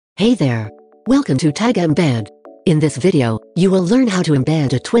Hey there! Welcome to Tagembed. In this video, you will learn how to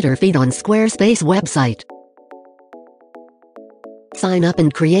embed a Twitter feed on Squarespace website. Sign up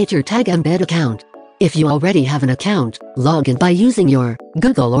and create your Tagembed account. If you already have an account, log in by using your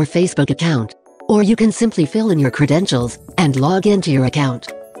Google or Facebook account. Or you can simply fill in your credentials and log into your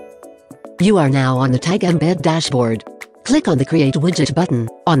account. You are now on the Tagembed dashboard. Click on the Create Widget button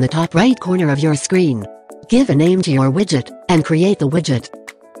on the top right corner of your screen. Give a name to your widget and create the widget.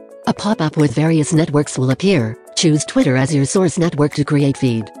 A pop-up with various networks will appear. Choose Twitter as your source network to create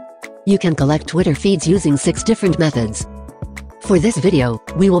feed. You can collect Twitter feeds using 6 different methods. For this video,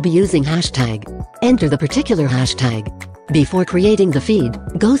 we will be using hashtag. Enter the particular hashtag. Before creating the feed,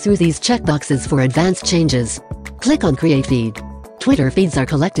 go through these checkboxes for advanced changes. Click on Create Feed. Twitter feeds are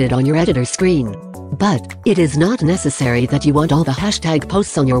collected on your editor screen. But it is not necessary that you want all the hashtag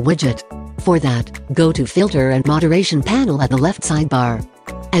posts on your widget. For that, go to Filter and Moderation panel at the left sidebar.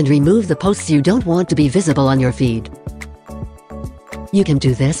 And remove the posts you don't want to be visible on your feed. You can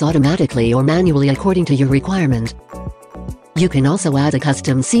do this automatically or manually according to your requirement. You can also add a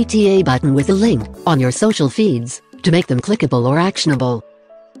custom CTA button with a link on your social feeds to make them clickable or actionable.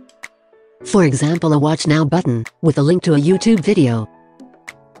 For example, a Watch Now button with a link to a YouTube video.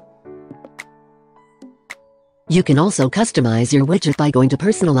 You can also customize your widget by going to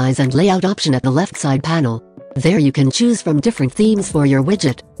Personalize and Layout option at the left side panel. There you can choose from different themes for your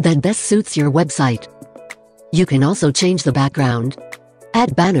widget that best suits your website. You can also change the background,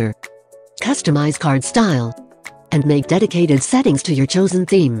 add banner, customize card style, and make dedicated settings to your chosen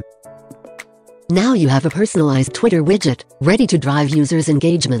theme. Now you have a personalized Twitter widget ready to drive users'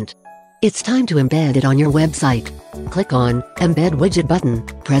 engagement. It's time to embed it on your website. Click on Embed Widget button,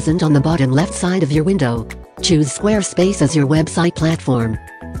 present on the bottom left side of your window. Choose Squarespace as your website platform.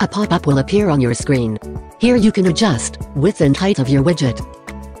 A pop-up will appear on your screen. Here you can adjust width and height of your widget.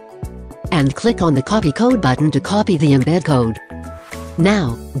 And click on the Copy Code button to copy the embed code.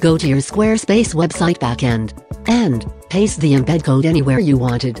 Now, go to your Squarespace website backend and paste the embed code anywhere you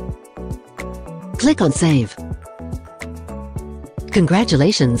wanted. Click on Save.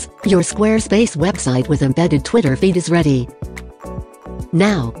 Congratulations, your Squarespace website with embedded Twitter feed is ready.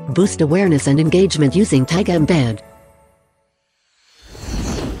 Now, boost awareness and engagement using Tagembed.